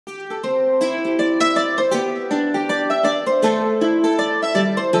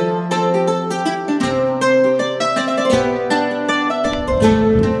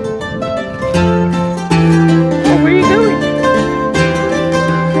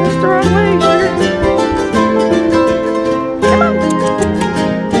the wrong way, sugar. Come on.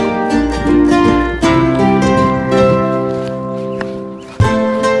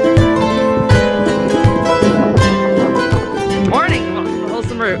 Morning, welcome to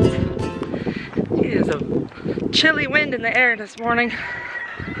Wholesome Roots. It is a chilly wind in the air this morning.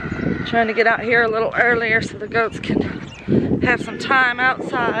 Trying to get out here a little earlier so the goats can have some time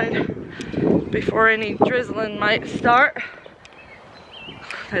outside before any drizzling might start.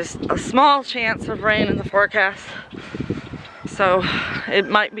 There's a small chance of rain in the forecast, so it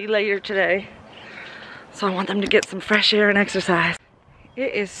might be later today. So I want them to get some fresh air and exercise.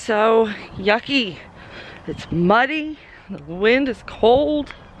 It is so yucky. It's muddy, the wind is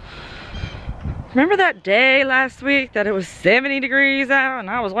cold. Remember that day last week that it was 70 degrees out and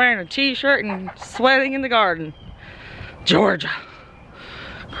I was wearing a t-shirt and sweating in the garden? Georgia.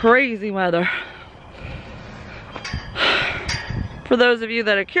 Crazy weather. For those of you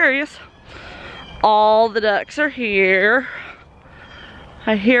that are curious, all the ducks are here.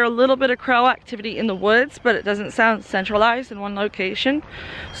 I hear a little bit of crow activity in the woods, but it doesn't sound centralized in one location.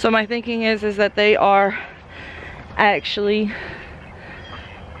 So my thinking is that they are actually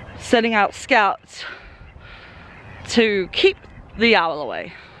setting out scouts to keep the owl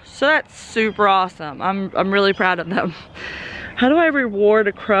away. So that's super awesome. I'm really proud of them. How do I reward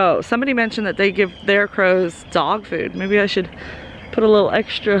a crow? Somebody mentioned that they give their crows dog food. Maybe I should put a little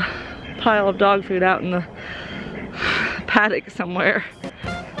extra pile of dog food out in the paddock somewhere.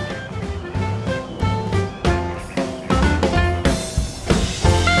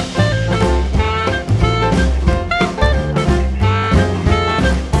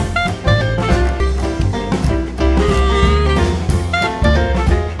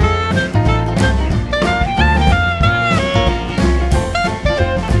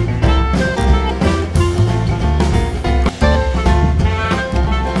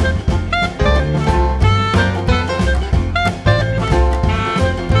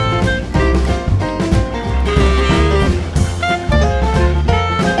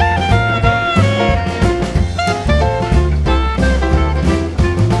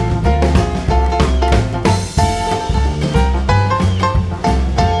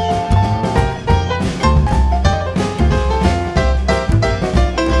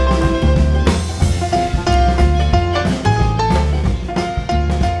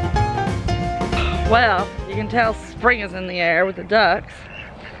 Well, you can tell spring is in the air with the ducks.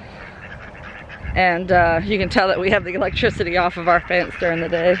 And you can tell that we have the electricity off of our fence during the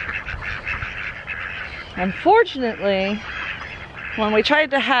day. Unfortunately, when we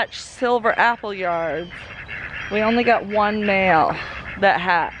tried to hatch silver apple yards, we only got one male that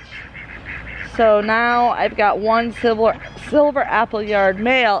hatched. So now I've got one silver apple yard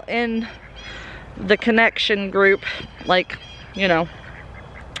male in the connection group, like, you know,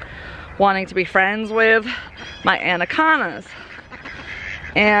 wanting to be friends with my anacondas.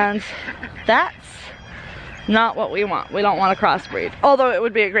 And that's not what we want. We don't want to crossbreed, although it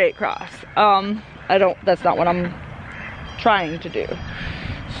would be a great cross. That's not what I'm trying to do.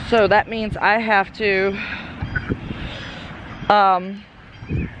 So that means I have to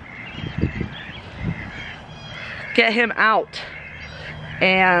get him out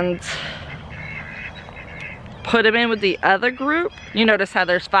and put him in with the other group. You notice how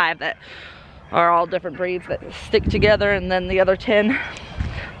there's 5 that are all different breeds that stick together, and then the other 10,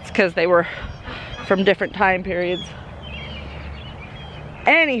 it's because they were from different time periods.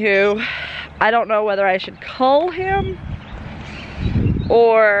 Anywho, I don't know whether I should cull him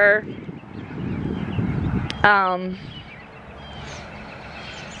or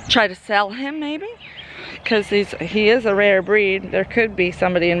try to sell him maybe, because he is a rare breed. There could be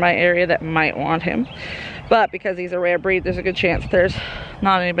somebody in my area that might want him. But because he's a rare breed, there's a good chance there's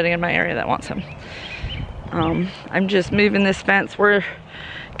not anybody in my area that wants him. I'm just moving this fence. We're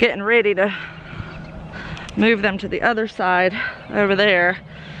getting ready to move them to the other side over there.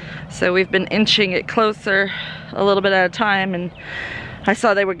 So we've been inching it closer a little bit at a time, and I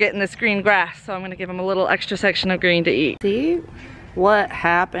saw they were getting this green grass, so I'm gonna give them a little extra section of green to eat. See what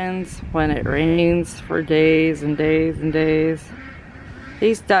happens when it rains for days and days and days?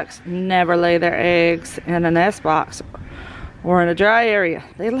 These ducks never lay their eggs in a nest box or in a dry area.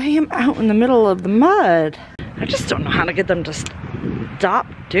 They lay them out in the middle of the mud. I just don't know how to get them to stop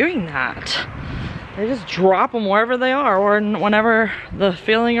doing that. They just drop them wherever they are, or whenever the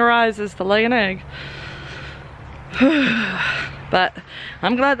feeling arises to lay an egg. But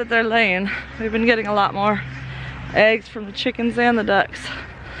I'm glad that they're laying. We've been getting a lot more eggs from the chickens and the ducks.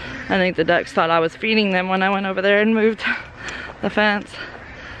 I think the ducks thought I was feeding them when I went over there and moved the fence.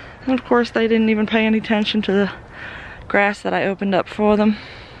 And of course they didn't even pay any attention to the grass that I opened up for them.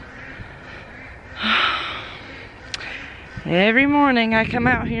 Every morning I come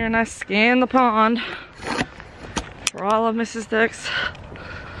out here and I scan the pond for all of Mrs. Duck's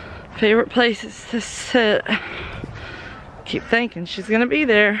favorite places to sit. Keep thinking she's gonna be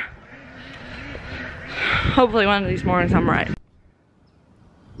there. Hopefully one of these mornings I'm right.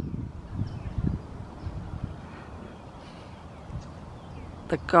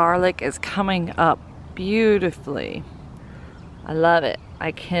 The garlic is coming up beautifully. I love it.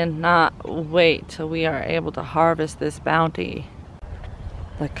 I cannot wait till we are able to harvest this bounty.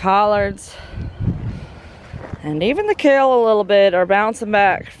 The collards and even the kale a little bit are bouncing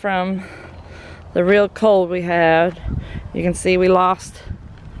back from the real cold we had. You can see we lost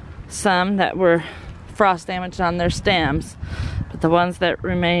some that were frost damaged on their stems, but the ones that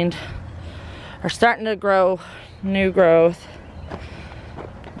remained are starting to grow new growth.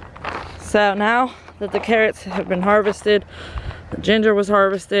 So now that the carrots have been harvested, the ginger was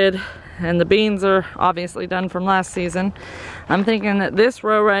harvested, and the beans are obviously done from last season, I'm thinking that this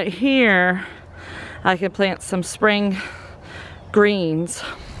row right here I could plant some spring greens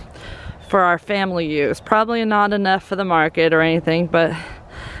for our family use. Probably not enough for the market or anything, but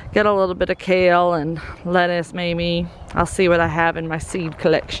get a little bit of kale and lettuce maybe. I'll see what I have in my seed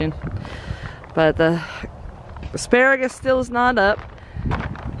collection. But the asparagus still is not up.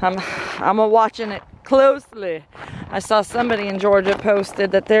 I'm watching it closely. I saw somebody in Georgia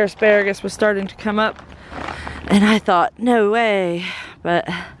posted that their asparagus was starting to come up, and I thought, no way. But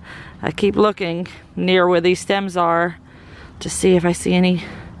I keep looking near where these stems are to see if I see any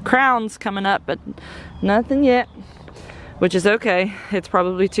crowns coming up, but nothing yet, which is okay. It's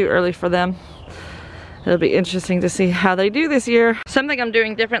probably too early for them. It'll be interesting to see how they do this year. Something I'm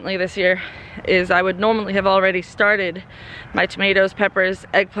doing differently this year is I would normally have already started my tomatoes, peppers,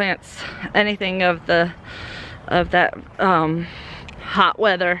 eggplants, anything of that hot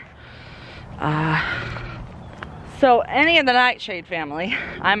weather. So any of the nightshade family,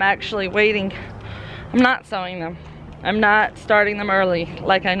 I'm actually waiting. I'm not sowing them. I'm not starting them early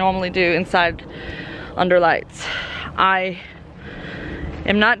like I normally do inside under lights. I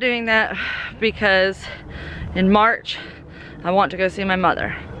am not doing that because in March I want to go see my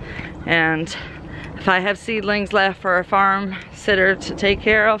mother, and if I have seedlings left for a farm sitter to take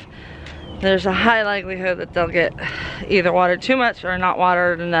care of, there's a high likelihood that they'll get either watered too much or not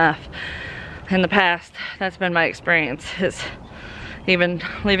watered enough. In the past, that's been my experience, is even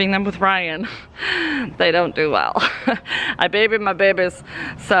leaving them with Ryan, they don't do well. I baby my babies,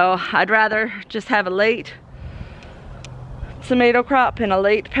 so I'd rather just have a late tomato crop and a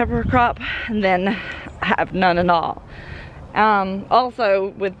late pepper crop and then have none at all.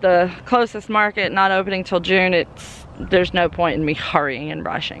 Also, with the closest market not opening till June, there's no point in me hurrying and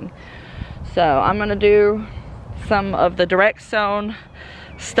rushing. So I'm gonna do some of the direct sown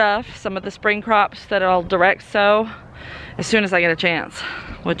stuff, some of the spring crops that I'll direct sow as soon as I get a chance,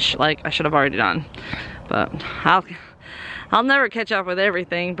 which like I should have already done. But I'll never catch up with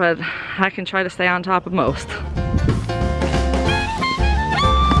everything, but I can try to stay on top of most.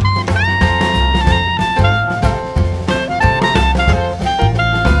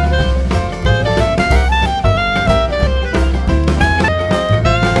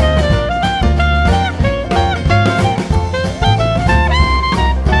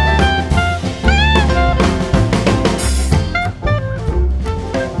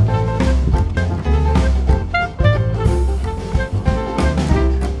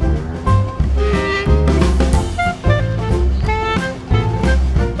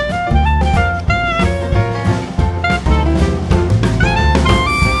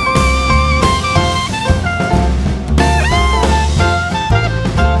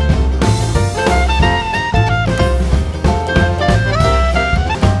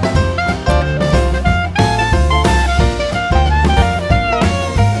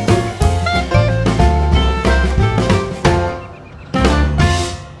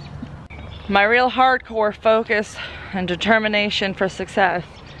 My real hardcore focus and determination for success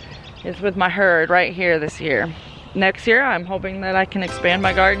is with my herd right here this year. Next year, I'm hoping that I can expand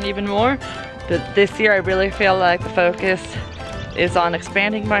my garden even more, but this year I really feel like the focus is on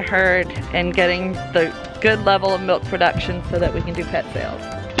expanding my herd and getting the good level of milk production so that we can do pet sales.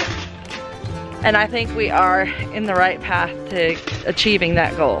 And I think we are in the right path to achieving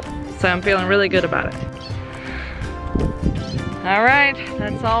that goal. So I'm feeling really good about it. All right,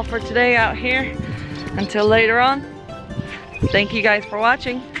 that's all for today out here. Until later on, thank you guys for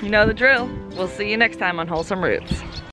watching. You know the drill. We'll see you next time on Wholesome Roots.